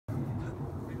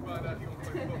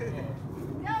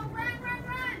No, run, run,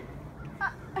 run!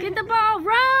 Get the ball,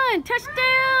 run!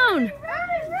 Touchdown!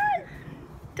 Run!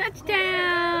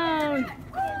 Touchdown!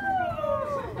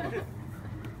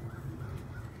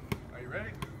 Are you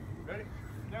ready? Ready?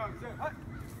 Now, hut.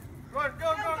 Run,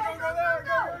 go, go, go, go there,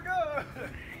 go, go, go!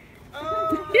 Oh!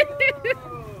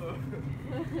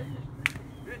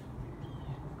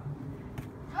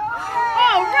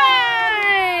 All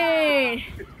right!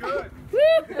 Good.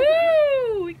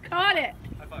 Woohoo! We caught it.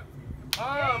 High five.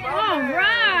 All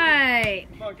right.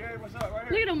 Come on, Gary, what's up? Right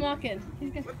Look here. at him walking.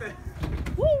 He's good. What the? I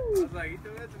Woo! was like, you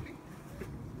threw that to me?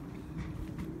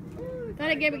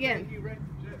 Got it, Gabe again. You ready?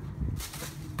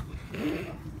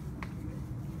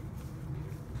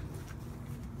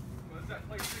 What's that?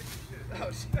 PlayStation shit.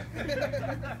 Oh, shit.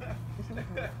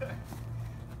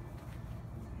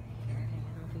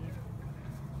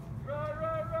 Run,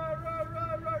 run, run, run,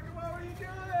 run, run. Come on, what are you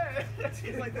doing?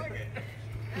 She's like, look it.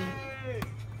 Hey.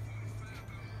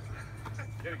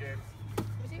 Get it, Gabe.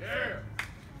 Yeah.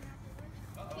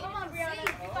 Come on, Brianna.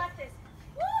 You got this.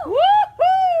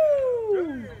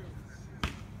 Woohoo!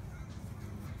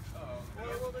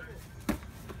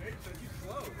 Gabe said you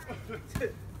slow.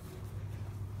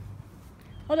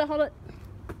 Hold it, hold it.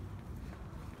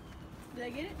 Did I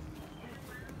get it?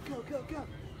 Go, go, go.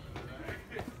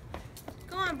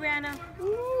 Go on, Brianna.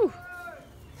 Ooh.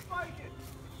 Spike it.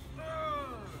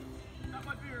 Not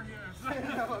my beer here.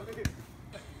 Not my beer.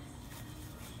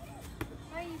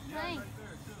 Why are you playing? Right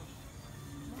there, too.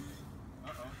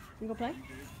 Uh-oh. You go play? I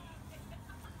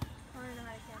don't know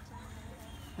how to catch it.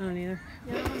 I don't either.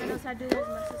 The only one that knows how to do that is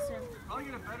my sister. Probably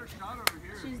get a better shot over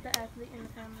here. She's the athlete in the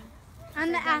family.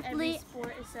 I'm the She's done athlete. every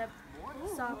sport except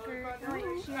soccer. No, wait,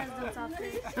 she has done soccer.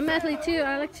 I'm an athlete too.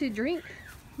 I like to drink.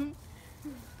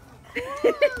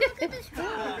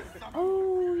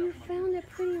 Oh, you found a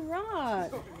pretty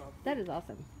rock. That is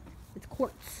awesome. It's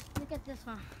quartz. Look at this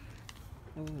one.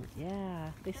 Oh,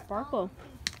 yeah. They sparkle.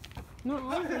 Not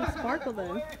all of them sparkle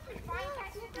though.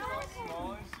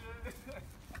 Small and shit.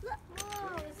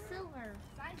 Oh, it's silver.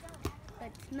 But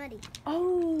it's muddy.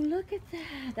 Oh, look at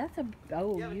that. That's a...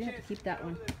 Oh, you have to keep that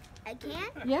one. I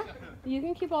can't? Yeah, you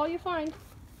can keep all you find.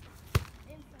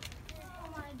 Oh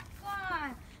my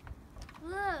god.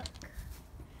 Look.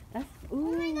 That's...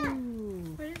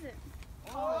 Ooh. What is it?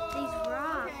 These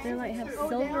rocks. They like have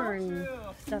silver and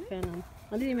stuff in them.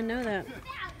 I didn't even know that.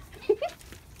 This is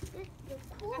a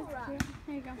cool rock.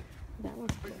 Here you go. That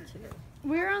one's cool too.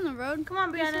 We were on the road. Come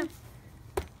on, Brianna.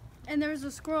 And there was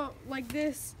a squirrel like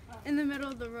this in the middle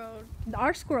of the road.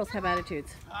 Our squirrels have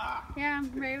attitudes. Yeah,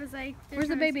 Ray was like, Where's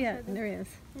the baby at? There he is.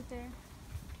 Right there.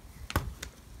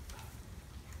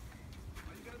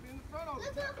 You gotta be in the front of Look,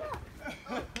 it. look,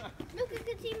 look. Look, you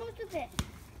can see most of it.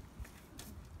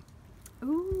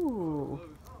 Ooh.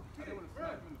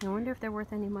 I wonder if they're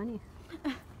worth any money.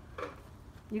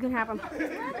 You can have them.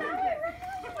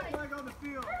 Flag on the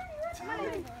field.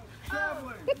 Traveling.